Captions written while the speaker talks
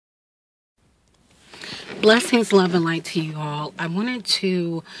Blessings, love, and light to you all. I wanted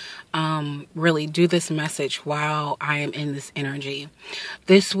to really do this message while I am in this energy.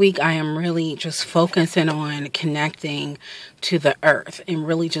 This week, I am really just focusing on connecting to the earth and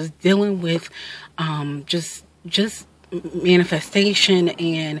really just dealing with just manifestation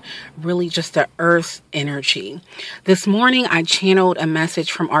and really just the earth's energy. This morning, I channeled a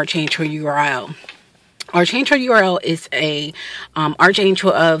message from Archangel Uriel. Archangel Uriel is a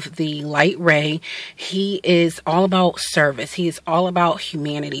archangel of the light ray. He is all about service. He is all about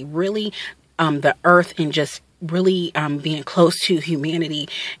humanity, really the earth, and just really being close to humanity,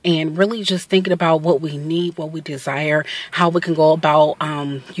 and really just thinking about what we need, what we desire, how we can go about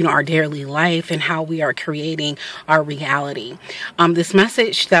our daily life, and how we are creating our reality. This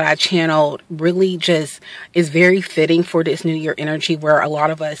message that I channeled really just is very fitting for this New Year energy, where a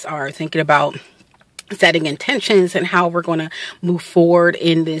lot of us are thinking about setting intentions and how we're going to move forward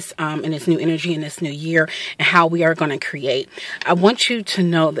in this new energy, in this new year, and how we are going to create. I want you to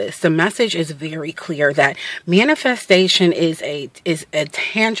know this. The message is very clear that manifestation is a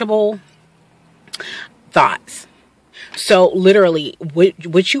tangible thoughts. So literally,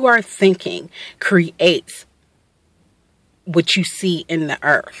 what you are thinking creates what you see in the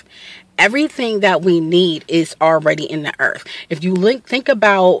earth. Everything that we need is already in the earth. If you think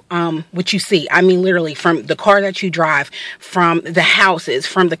about what you see, I mean, literally from the car that you drive, from the houses,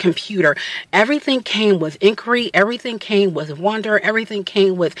 from the computer, everything came with inquiry. Everything came with wonder. Everything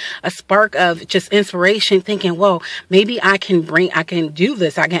came with a spark of just inspiration, thinking, whoa, maybe I can do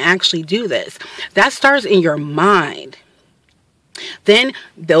this. I can actually do this. That starts in your mind. Then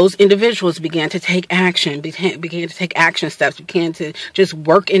those individuals began to take action, began to take action steps, began to just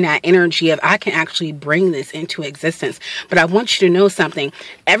work in that energy of, I can actually bring this into existence. But I want you to know something.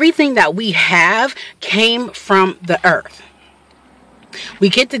 Everything that we have came from the earth. We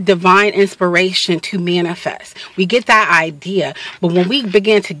get the divine inspiration to manifest. We get that idea. But when we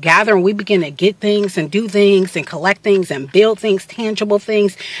begin to gather and we begin to get things and do things and collect things and build things, tangible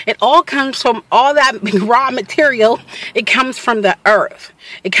things, it all comes from all that raw material. It comes from the earth.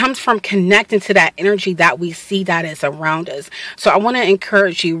 It comes from connecting to that energy that we see that is around us. So I want to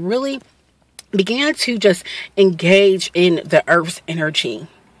encourage you, really begin to just engage in the earth's energy.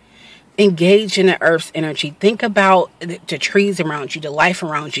 Engage in the earth's energy. Think about the trees around you, the life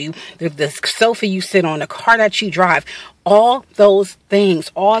around you, the sofa you sit on, the car that you drive. All those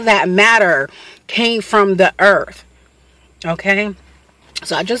things, all that matter came from the earth. Okay?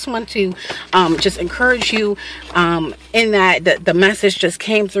 So I just want to just encourage you in that the message just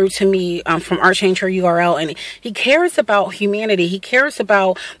came through to me from Archangel Uriel, and he cares about humanity. He cares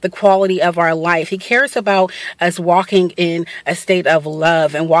about the quality of our life. He cares about us walking in a state of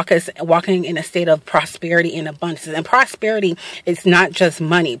love and walking in a state of prosperity and abundance. And prosperity is not just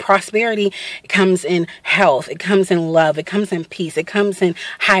money. Prosperity comes in health. It comes in love. It comes in peace. It comes in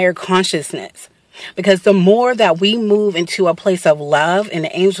higher consciousness. Because the more that we move into a place of love, and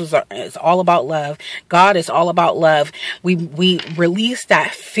the angels is all about love, God is all about love, we release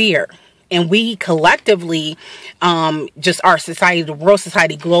that fear. And we collectively, just our society, the world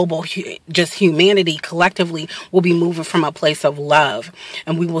society, global, just humanity collectively will be moving from a place of love.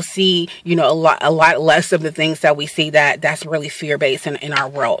 And we will see, a lot less of the things that we see that's really fear-based in our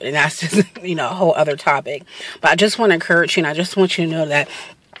world. And that's just, a whole other topic. But I just want to encourage you, and I just want you to know that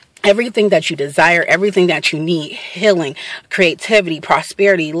everything that you desire, everything that you need, healing, creativity,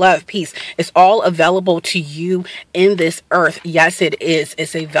 prosperity, love, peace, is all available to you in this earth. Yes, it is.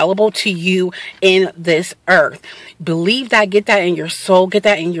 It's available to you in this earth. Believe that, get that in your soul, get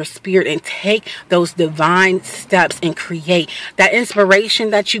that in your spirit, and take those divine steps and create. That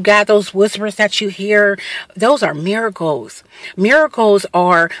inspiration that you got, those whispers that you hear, those are miracles. Miracles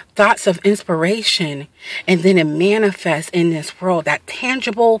are thoughts of inspiration, and then it manifests in this world. That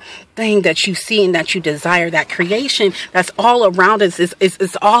tangible thing that you see and that you desire, that creation that's all around us,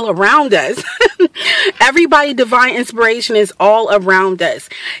 is all around us. Everybody, divine inspiration is all around us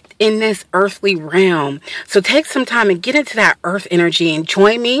in this earthly realm. So take some time and get into that earth energy and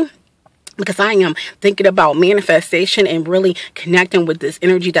join me, because I am thinking about manifestation and really connecting with this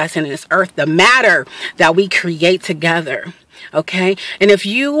energy that's in this earth, the matter that we create together. Okay. And if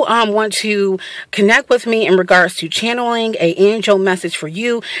you want to connect with me in regards to channeling an angel message for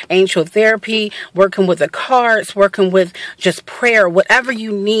you, angel therapy, working with the cards, working with just prayer, whatever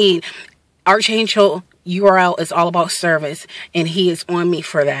you need, Archangel Uriel is all about service, and he is on me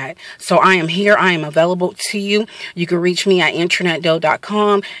for that. So I am here. I am available to you. You can reach me at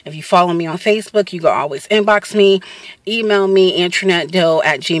internetdoe.com. If you follow me on Facebook, you can always inbox me, email me,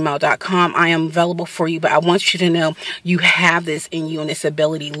 internetdoe@gmail.com. I am available for you, but I want you to know you have this in you and this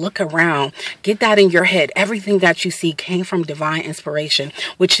ability. Look around. Get that in your head. Everything that you see came from divine inspiration,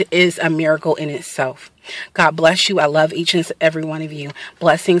 which is a miracle in itself. God bless you. I love each and every one of you.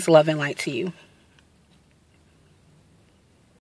 Blessings, love, and light to you.